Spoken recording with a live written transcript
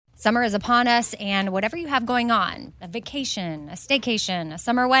Summer is upon us, and whatever you have going on, a vacation, a staycation, a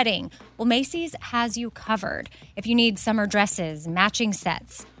summer wedding, well, Macy's has you covered. If you need summer dresses, matching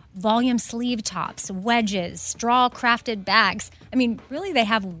sets, volume sleeve tops, wedges, straw crafted bags, really they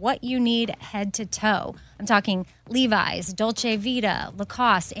have what you need head to toe. I'm talking Levi's, Dolce Vita,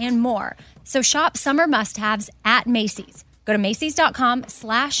 Lacoste, and more. So shop summer must-haves at Macy's. Go to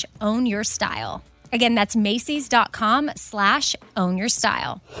Macys.com/ownyourstyle. Again, that's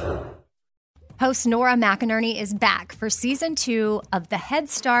Macys.com/ownyourstyle. Host Nora McInerney is back for season 2 of The Head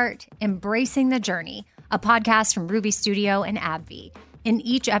Start, Embracing the Journey, a podcast from Ruby Studio and AbbVie. In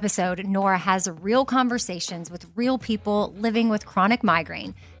each episode, Nora has real conversations with real people living with chronic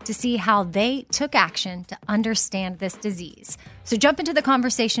migraine to see how they took action to understand this disease. So jump into the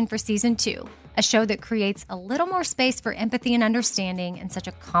conversation for season 2, a show that creates a little more space for empathy and understanding in such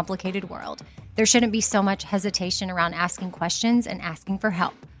a complicated world. There shouldn't be so much hesitation around asking questions and asking for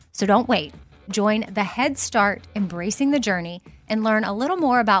help. So don't wait. Join The Head Start, Embracing the Journey, and learn a little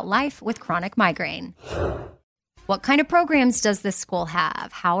more about life with chronic migraine. What kind of programs does this school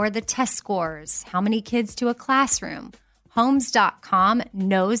have? How are the test scores? How many kids to a classroom? Homes.com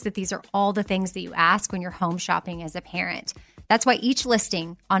knows that these are all the things that you ask when you're home shopping as a parent. That's why each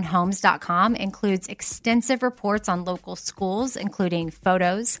listing on Homes.com includes extensive reports on local schools, including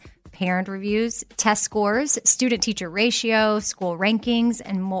photos, parent reviews, test scores, student-teacher ratio, school rankings,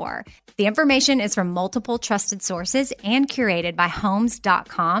 and more. The information is from multiple trusted sources and curated by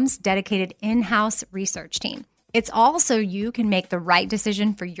Homes.com's dedicated in-house research team. It's all so you can make the right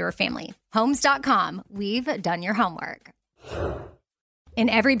decision for your family. Homes.com, we've done your homework. In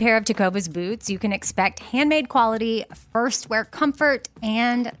every pair of Tecovas boots, you can expect handmade quality, first wear comfort,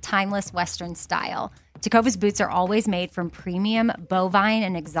 and timeless Western style. Tecovas boots are always made from premium bovine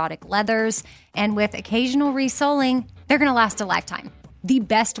and exotic leathers, and with occasional resoling, they're going to last a lifetime. The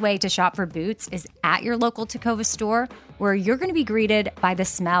best way to shop for boots is at your local Tecovas store, where you're going to be greeted by the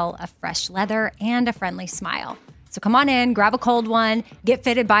smell of fresh leather and a friendly smile. So come on in, grab a cold one, get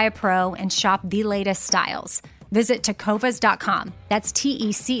fitted by a pro, and shop the latest styles. Visit Tecovas.com. That's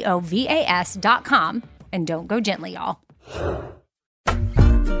Tecovas.com. And don't go gently, y'all.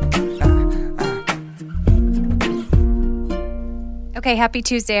 Okay, happy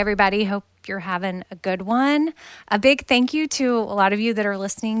Tuesday, everybody. Hope you're having a good one. A big thank you to a lot of you that are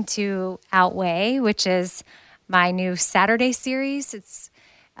listening to Outweigh, which is my new Saturday series. It's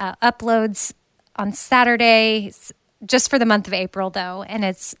uploads on Saturdays, just for the month of April, though, and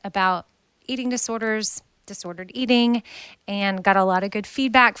it's about eating disorders, disordered eating, and got a lot of good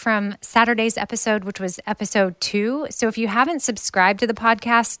feedback from Saturday's episode, which was episode 2. So if you haven't subscribed to the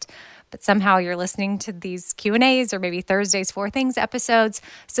podcast, but somehow you're listening to these Q&As or maybe Thursday's 4 Things episodes,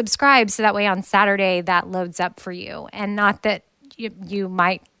 subscribe so that way on Saturday that loads up for you. And not that you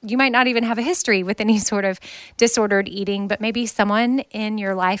might not even have a history with any sort of disordered eating, but maybe someone in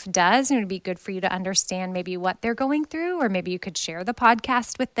your life does, and it would be good for you to understand maybe what they're going through, or maybe you could share the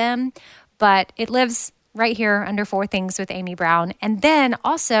podcast with them. But it lives right here under 4 Things with Amy Brown. And then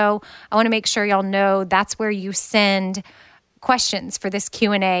also, I want to make sure y'all know that's where you send questions for this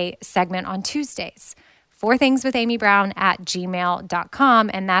Q&A segment on Tuesdays. 4thingswithamybrown@gmail.com.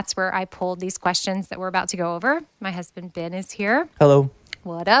 And that's where I pulled these questions that we're about to go over. My husband, Ben, is here. Hello.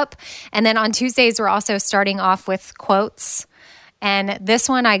 What up? And then on Tuesdays, we're also starting off with quotes. And this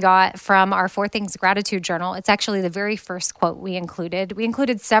one I got from our 4 Things Gratitude Journal. It's actually the very first quote we included. We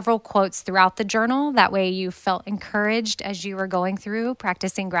included several quotes throughout the journal. That way you felt encouraged as you were going through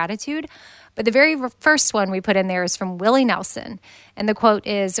practicing gratitude. But the very first one we put in there is from Willie Nelson. And the quote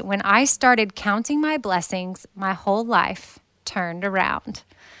is, "When I started counting my blessings, my whole life turned around."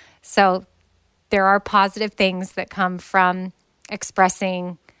 So there are positive things that come from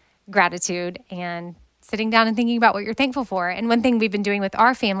expressing gratitude and sitting down and thinking about what you're thankful for. And one thing we've been doing with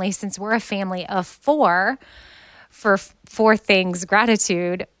our family, since we're a family of 4, for 4 Things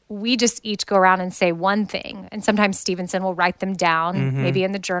Gratitude, we just each go around and say one thing. And sometimes Stevenson will write them down, maybe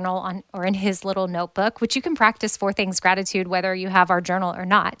in the journal or in his little notebook, which you can practice 4 Things Gratitude, whether you have our journal or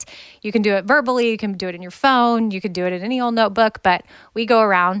not. You can do it verbally, you can do it in your phone, you can do it in any old notebook, but we go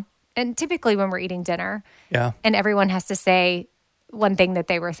around, and typically when we're eating dinner, and everyone has to say one thing that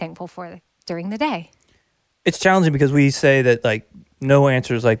they were thankful for during the day. It's challenging because we say that, like, no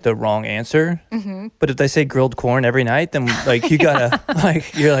answer is like the wrong answer. Mm-hmm. But if they say grilled corn every night, then like you gotta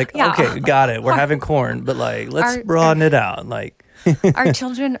like you're like, okay, got it. We're having corn, but like let's broaden it out. Like our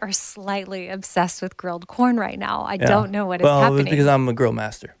children are slightly obsessed with grilled corn right now. I don't know what is happening. Well, it's because I'm a grill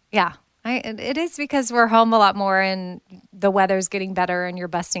master. Yeah. It is because we're home a lot more and the weather's getting better and you're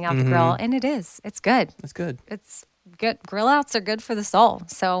busting out the grill. And it is. It's good. It's good. It's grill outs are good for the soul.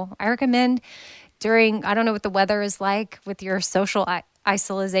 So I recommend during, I don't know what the weather is like with your social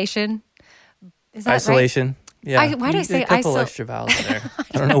isolation. Is that isolation? Right? Yeah. Why did I say a couple extra vowels there.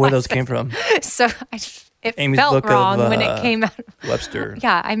 I don't know where those came from. So it Amy's felt book wrong of, when it came out. Webster.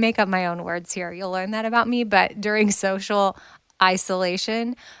 Yeah, I make up my own words here. You'll learn that about me. But during social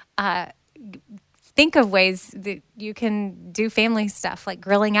isolation, think of ways that you can do family stuff like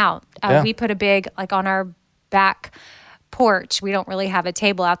grilling out. We put a big, like on our back porch, we don't really have a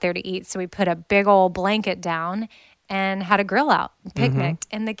table out there to eat. So we put a big old blanket down and had a grill out, picnicked,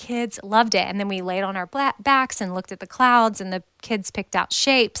 and the kids loved it. And then we laid on our backs and looked at the clouds, and the kids picked out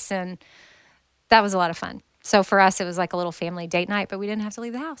shapes, and that was a lot of fun. So for us, it was like a little family date night, but we didn't have to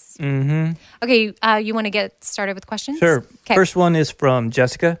leave the house. Mm-hmm. Okay, you want to get started with questions? Sure. Okay. First one is from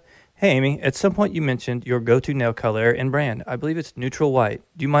Jessica. Hey, Amy, at some point you mentioned your go-to nail color and brand. I believe it's neutral white.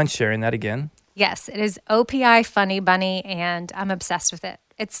 Do you mind sharing that again? Yes, it is OPI Funny Bunny, and I'm obsessed with it.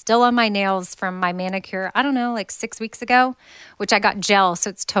 It's still on my nails from my manicure, I don't know, like 6 weeks ago, which I got gel, so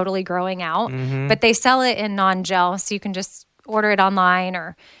it's totally growing out. Mm-hmm. But they sell it in non-gel, so you can just order it online,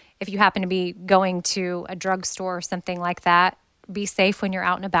 or if you happen to be going to a drugstore or something like that, be safe when you're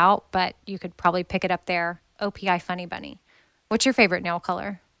out and about, but you could probably pick it up there. OPI Funny Bunny. What's your favorite nail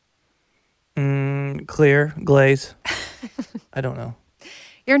color? Clear, glaze. I don't know.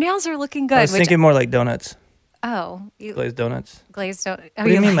 Your nails are looking good. I was thinking more like donuts. Oh. Glazed donuts. Glazed donuts. What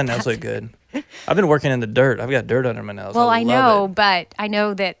do you mean my nails look good? I've been working in the dirt. I've got dirt under my nails. Well, I know, but I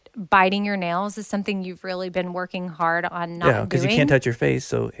know that biting your nails is something you've really been working hard on not doing. Yeah, because you can't touch your face,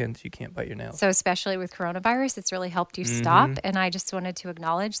 so hence you can't bite your nails. So especially with coronavirus, it's really helped you stop. And I just wanted to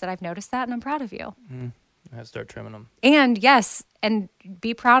acknowledge that I've noticed that, and I'm proud of you. I have to start trimming them. And yes, and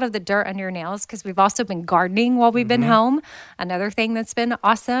be proud of the dirt under your nails, because we've also been gardening while we've been home. Another thing that's been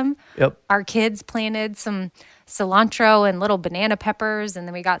awesome. Yep. Our kids planted some cilantro and little banana peppers, and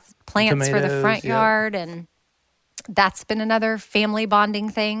then we got plants for the front yard, and that's been another family bonding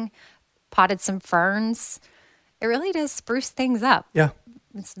thing. Potted some ferns. It really does spruce things up. Yeah.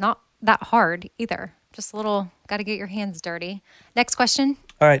 It's not that hard either. Just a little, got to get your hands dirty. Next question.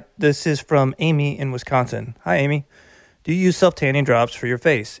 All right. This is from Amy in Wisconsin. Hi, Amy. Do you use self-tanning drops for your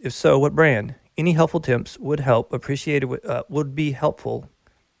face? If so, what brand? Any helpful tips would help. Would be helpful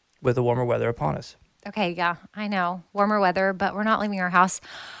with the warmer weather upon us. Okay, yeah, I know. Warmer weather, but we're not leaving our house.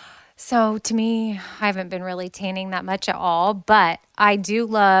 So to me, I haven't been really tanning that much at all, but I do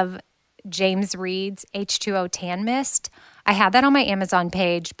love James Reed's H2O Tan Mist. I had that on my Amazon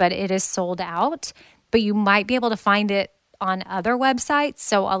page, but it is sold out. But you might be able to find it on other websites,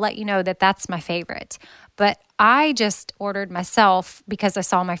 so I'll let you know that that's my favorite. But I just ordered myself because I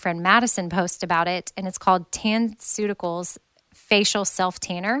saw my friend Madison post about it, and it's called TanCeuticals Facial Self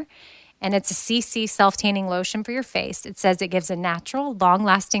Tanner. And it's a CC self-tanning lotion for your face. It says it gives a natural,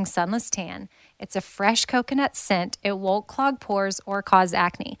 long-lasting, sunless tan. It's a fresh coconut scent. It won't clog pores or cause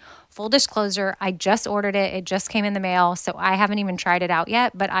acne. Full disclosure, I just ordered it. It just came in the mail, so I haven't even tried it out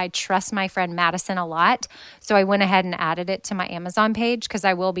yet, but I trust my friend Madison a lot. So I went ahead and added it to my Amazon page because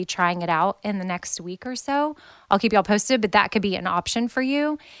I will be trying it out in the next week or so. I'll keep y'all posted, but that could be an option for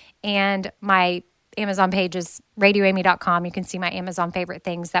you. And my Amazon page is radioamy.com. You can see my Amazon favorite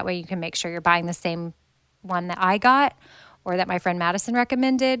things. That way you can make sure you're buying the same one that I got or that my friend Madison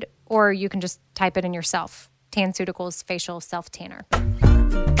recommended, or you can just type it in yourself. TanCeuticals Facial Self Tanner.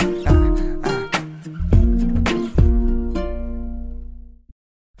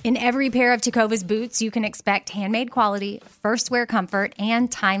 In every pair of Tecovas boots, you can expect handmade quality, first wear comfort,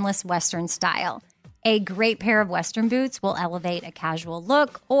 and timeless Western style. A great pair of Western boots will elevate a casual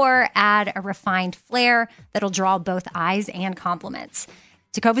look or add a refined flair that'll draw both eyes and compliments.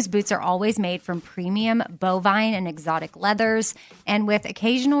 Tecovas boots are always made from premium bovine and exotic leathers, and with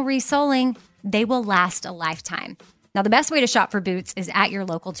occasional resoling, they will last a lifetime. Now, the best way to shop for boots is at your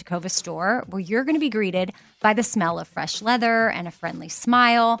local Tecovas store, where you're going to be greeted by the smell of fresh leather and a friendly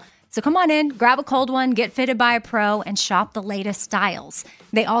smile. So come on in, grab a cold one, get fitted by a pro, and shop the latest styles.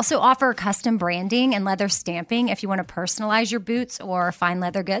 They also offer custom branding and leather stamping if you want to personalize your boots or fine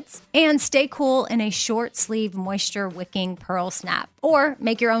leather goods. And stay cool in a short sleeve moisture wicking pearl snap. Or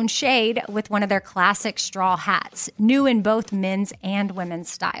make your own shade with one of their classic straw hats, new in both men's and women's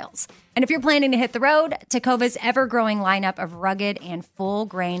styles. And if you're planning to hit the road, Tecovas' ever-growing lineup of rugged and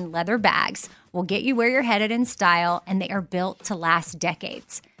full-grain leather bags will get you where you're headed in style, and they are built to last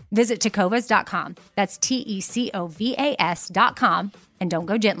decades. Visit Tecovas.com. That's Tecovas.com. And don't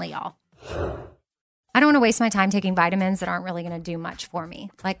go gently, y'all. I don't want to waste my time taking vitamins that aren't really going to do much for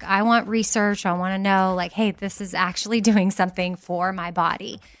me. Like, I want research. I want to know, like, hey, this is actually doing something for my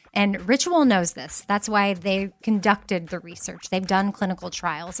body. And Ritual knows this. That's why they conducted the research. They've done clinical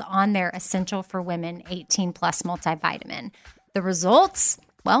trials on their Essential for Women 18 Plus multivitamin. The results?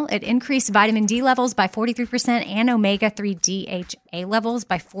 Well, it increased vitamin D levels by 43% and omega-3 DHA levels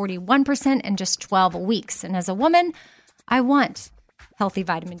by 41% in just 12 weeks. And as a woman, I want healthy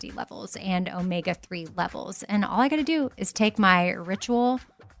vitamin D levels and omega-3 levels. And all I got to do is take my Ritual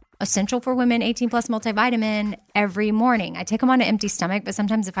Essential for Women 18 Plus multivitamin every morning. I take them on an empty stomach, but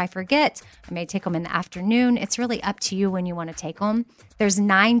sometimes if I forget, I may take them in the afternoon. It's really up to you when you want to take them. There's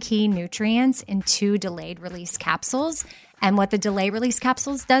 9 key nutrients in 2 delayed release capsules. And what the delayed release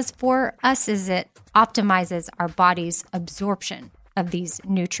capsules does for us is it optimizes our body's absorption of these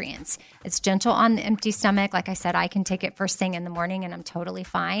nutrients. It's gentle on the empty stomach. Like I said, I can take it first thing in the morning and I'm totally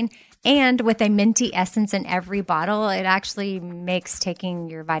fine. And with a minty essence in every bottle, it actually makes taking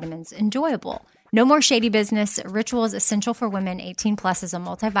your vitamins enjoyable. No more shady business. Ritual's Essential for Women 18 Plus is a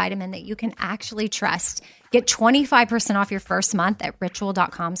multivitamin that you can actually trust. Get 25% off your first month at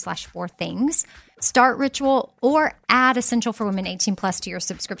ritual.com/4things. Start Ritual or add Essential for Women 18 Plus to your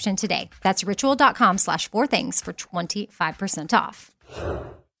subscription today. That's ritual.com/4things for 25% off.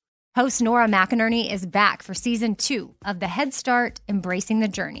 Host Nora McInerney is back for season 2 of the Head Start Embracing the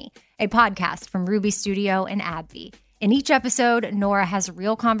Journey, a podcast from Ruby Studio and AbbVie. In each episode, Nora has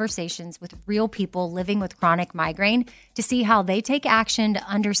real conversations with real people living with chronic migraine to see how they take action to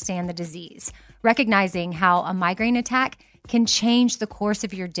understand the disease. Recognizing how a migraine attack can change the course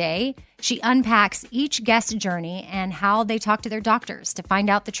of your day, she unpacks each guest's journey and how they talk to their doctors to find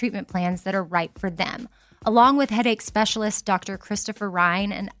out the treatment plans that are right for them. Along with headache specialist Dr. Christopher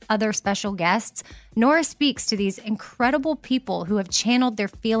Ryan and other special guests, Nora speaks to these incredible people who have channeled their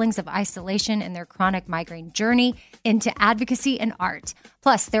feelings of isolation in their chronic migraine journey into advocacy and art.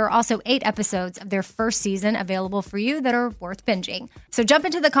 Plus, there are also 8 episodes of their first season available for you that are worth binging. So jump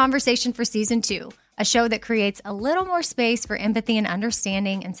into the conversation for season 2, a show that creates a little more space for empathy and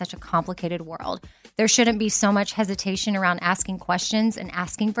understanding in such a complicated world. There shouldn't be so much hesitation around asking questions and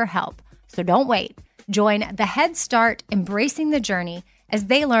asking for help. So don't wait. Join the Head Start Embracing the Journey as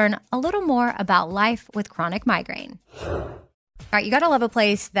they learn a little more about life with chronic migraine. All right, you got to love a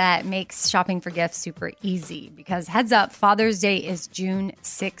place that makes shopping for gifts super easy because heads up, Father's Day is June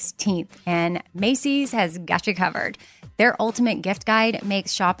 16th and Macy's has got you covered. Their ultimate gift guide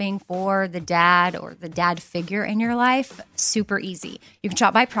makes shopping for the dad or the dad figure in your life super easy. You can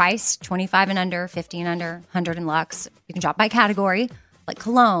shop by price, 25 and under, 50 and under, 100 and lux. You can shop by category, like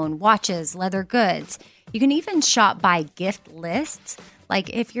cologne, watches, leather goods. You can even shop by gift lists. Like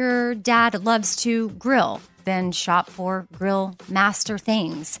if your dad loves to grill, then shop for grill master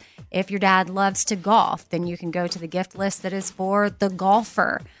things. If your dad loves to golf, then you can go to the gift list that is for the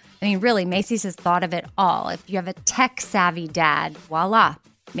golfer. I mean, really, Macy's has thought of it all. If you have a tech-savvy dad, voila,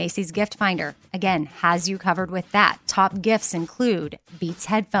 Macy's Gift Finder, again, has you covered with that. Top gifts include Beats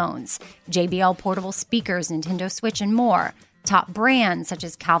headphones, JBL portable speakers, Nintendo Switch, and more. Top brands such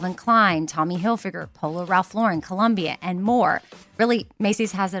as Calvin Klein, Tommy Hilfiger, Polo Ralph Lauren, Columbia, and more. Really,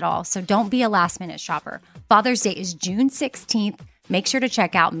 Macy's has it all, so don't be a last-minute shopper. Father's Day is June 16th. Make sure to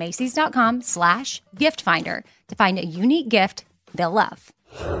check out Macys.com/giftfinder to find a unique gift they'll love.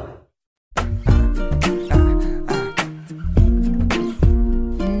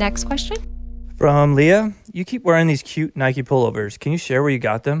 Next question. From Leah, you keep wearing these cute Nike pullovers. Can you share where you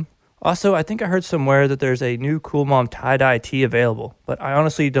got them? Also, I think I heard somewhere that there's a new Cool Mom tie-dye tee available, but I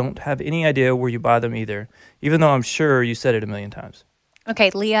honestly don't have any idea where you buy them either, even though I'm sure you said it a million times. Okay,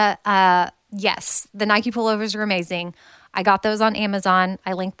 Leah, yes, the Nike pullovers are amazing. I got those on Amazon.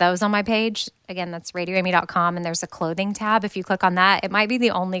 I linked those on my page. Again, that's radioamy.com, and there's a clothing tab. If you click on that, it might be the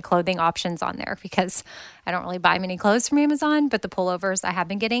only clothing options on there because I don't really buy many clothes from Amazon, but the pullovers I have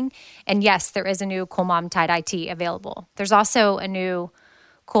been getting. And yes, there is a new Cool Mom tie-dye tee available. There's also a new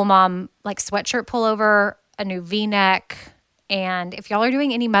Cool Mom like sweatshirt pullover, a new V-neck. And if y'all are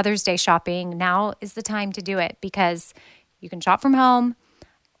doing any Mother's Day shopping, now is the time to do it because you can shop from home.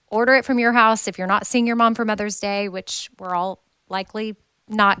 Order it from your house if you're not seeing your mom for Mother's Day, which we're all likely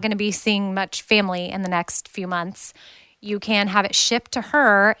not going to be seeing much family in the next few months. You can have it shipped to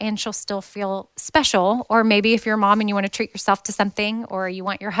her and she'll still feel special. Or maybe if you're a mom and you want to treat yourself to something or you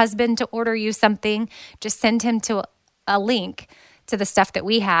want your husband to order you something, just send him to a link to the stuff that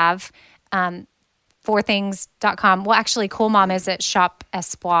we have. 4things.com. Well, actually, Cool Mom is at Shop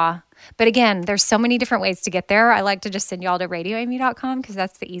Espoir. But again, there's so many different ways to get there. I like to just send y'all to radioamy.com because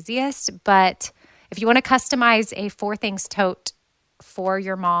that's the easiest. But if you want to customize a 4Things tote for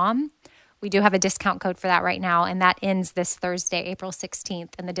your mom, we do have a discount code for that right now. And that ends this Thursday, April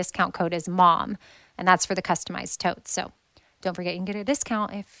 16th. And the discount code is MOM. And that's for the customized tote. So don't forget you can get a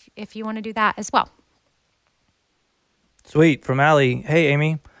discount if you want to do that as well. Sweet. From Allie. Hey,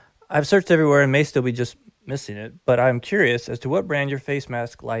 Amy. I've searched everywhere and may still be just missing it, but I'm curious as to what brand your face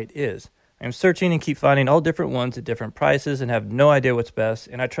mask light is. I'm searching and keep finding all different ones at different prices and have no idea what's best,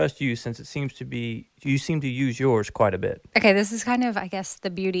 and I trust you since you seem to use yours quite a bit. Okay, this is kind of, I guess, the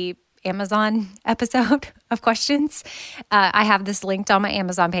beauty Amazon episode of questions. I have this linked on my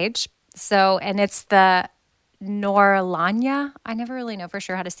Amazon page. And it's the Norlanya. I never really know for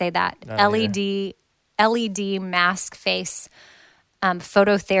sure how to say that. LED mask face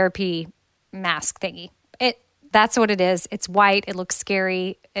phototherapy mask thingy. That's what it is. It's white. It looks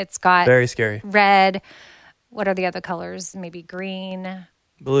scary. It's got very scary red. What are the other colors? Maybe green,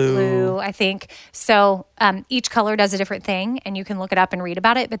 blue, I think. So each color does a different thing, and you can look it up and read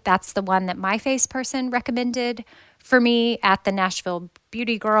about it. But that's the one that my face person recommended for me at the Nashville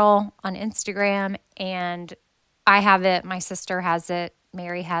Beauty Girl on Instagram. And I have it. My sister has it.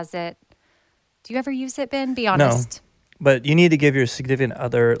 Mary has it. Do you ever use it, Ben? Be honest. No. But you need to give your significant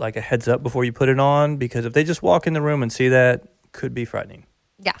other like a heads up before you put it on, because if they just walk in the room and see that, could be frightening.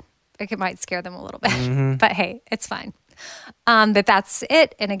 Yeah, it might scare them a little bit. Mm-hmm. But hey, it's fine. But that's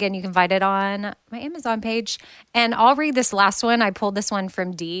it. And again, you can find it on my Amazon page. And I'll read this last one. I pulled this one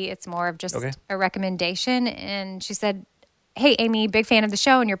from Dee. It's more of just a recommendation. And she said, hey, Amy, big fan of the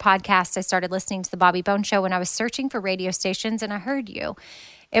show and your podcast. I started listening to the Bobby Bones Show when I was searching for radio stations, and I heard you.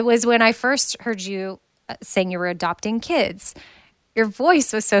 It was when I first heard you saying you were adopting kids. Your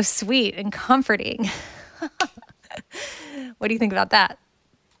voice was so sweet and comforting. What do you think about that?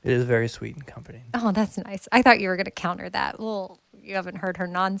 It is very sweet and comforting. Oh, that's nice. I thought you were going to counter that. Well, you haven't heard her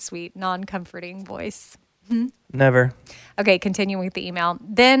non-sweet, non-comforting voice. Never. Okay, continuing with the email.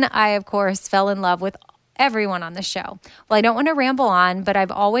 Then I, of course, fell in love with everyone on the show. Well, I don't want to ramble on, but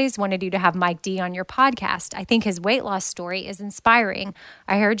I've always wanted you to have Mike D on your podcast. I think his weight loss story is inspiring.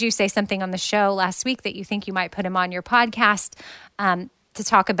 I heard you say something on the show last week that you think you might put him on your podcast to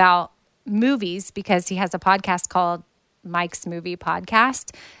talk about movies, because he has a podcast called Mike's Movie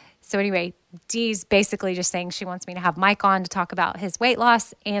Podcast. So anyway, Dee's basically just saying she wants me to have Mike on to talk about his weight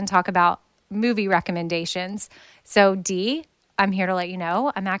loss and talk about movie recommendations. So Dee, I'm here to let you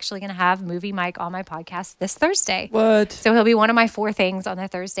know I'm actually going to have Movie Mike on my podcast this Thursday. What? So he'll be one of my 4 things on the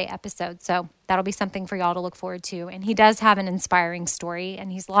Thursday episode. So that'll be something for y'all to look forward to. And he does have an inspiring story,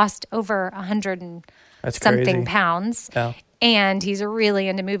 and he's lost over 100 and something pounds. Yeah. And he's really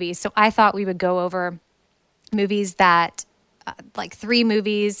into movies. So I thought we would go over movies that, like 3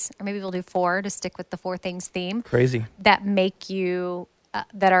 movies, or maybe we'll do 4 to stick with the 4 things theme. Crazy. That make you,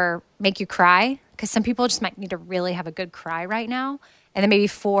 make you cry. Because some people just might need to really have a good cry right now. And then maybe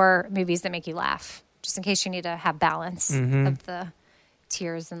 4 movies that make you laugh, just in case you need to have balance of the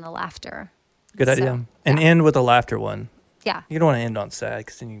tears and the laughter. Good idea. And end with a laughter one. Yeah. You don't want to end on sad,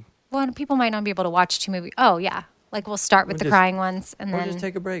 because then you... Well, people might not be able to watch 2 movies. Oh, yeah. Like we'll start with the crying ones, and then... Or just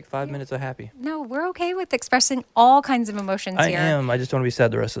take a break, 5 minutes of happy. No, we're okay with expressing all kinds of emotions here. I am. I just don't want to be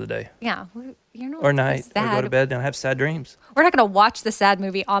sad the rest of the day. Yeah. You're not or night. sad. Or go to bed and have sad dreams. We're not going to watch the sad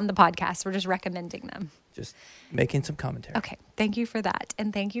movie on the podcast. We're just recommending them. Just making some commentary. Okay. Thank you for that.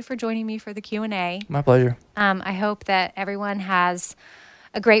 And thank you for joining me for the Q&A. My pleasure. I hope that everyone has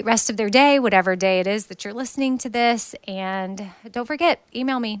a great rest of their day, whatever day it is that you're listening to this. And don't forget,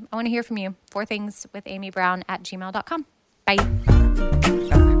 email me. I want to hear from you. 4thingswithamybrown@gmail.com. Bye.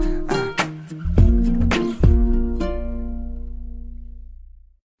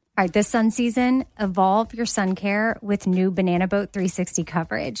 All right, this sun season, evolve your sun care with new Banana Boat 360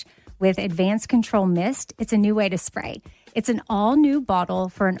 coverage. With Advanced Control Mist, it's a new way to spray. It's an all-new bottle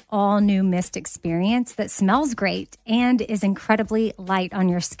for an all-new mist experience that smells great and is incredibly light on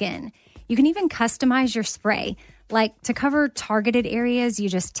your skin. You can even customize your spray. Like to cover targeted areas, you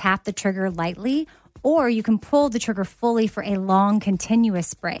just tap the trigger lightly, or you can pull the trigger fully for a long, continuous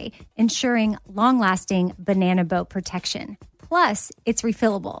spray, ensuring long-lasting Banana Boat protection. Plus, it's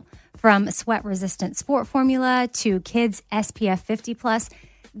refillable. From sweat-resistant sport formula to kids SPF 50+,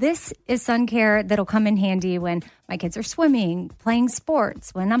 this is sun care that'll come in handy when my kids are swimming, playing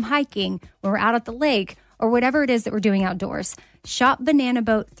sports, when I'm hiking, when we're out at the lake, or whatever it is that we're doing outdoors. Shop Banana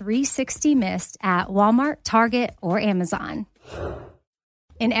Boat 360 Mist at Walmart, Target, or Amazon.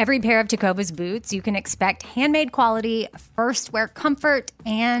 In every pair of Tecovas boots, you can expect handmade quality, first wear comfort,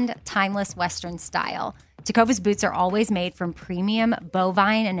 and timeless Western style. Tecovas boots are always made from premium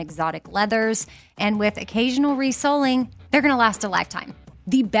bovine and exotic leathers, and with occasional resoling, they're going to last a lifetime.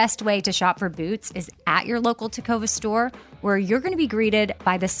 The best way to shop for boots is at your local Tecovas store, where you're going to be greeted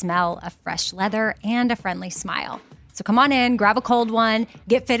by the smell of fresh leather and a friendly smile. So come on in, grab a cold one,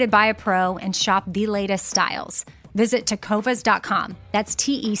 get fitted by a pro, and shop the latest styles. Visit tecovas.com. That's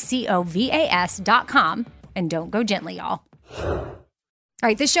TECOVAS.com. And don't go gently, y'all. All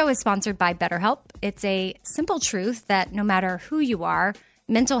right, this show is sponsored by BetterHelp. It's a simple truth that no matter who you are,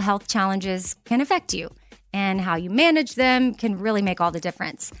 mental health challenges can affect you, and how you manage them can really make all the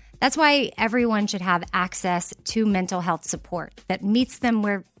difference. That's why everyone should have access to mental health support that meets them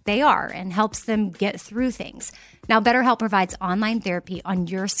where they are and helps them get through things. Now, BetterHelp provides online therapy on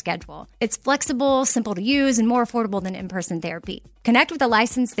your schedule. It's flexible, simple to use, and more affordable than in-person therapy. Connect with a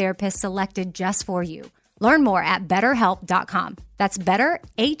licensed therapist selected just for you. Learn more at BetterHelp.com. That's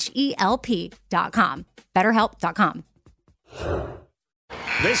BetterHelp.com. BetterHelp.com.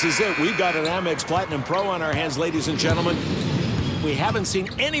 This is it. We've got an Amex Platinum Pro on our hands, ladies and gentlemen. We haven't seen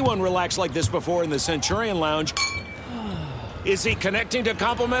anyone relax like this before in the Centurion Lounge. Is he connecting to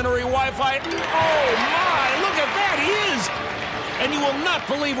complimentary Wi-Fi? Oh, my! Look at that! He is! And you will not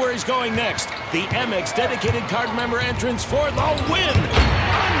believe where he's going next. The Amex dedicated card member entrance for the win!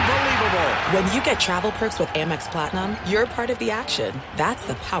 Unbelievable! When you get travel perks with Amex Platinum, you're part of the action. That's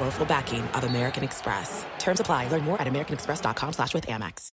the powerful backing of American Express. Terms apply. Learn more at americanexpress.com/withAmex.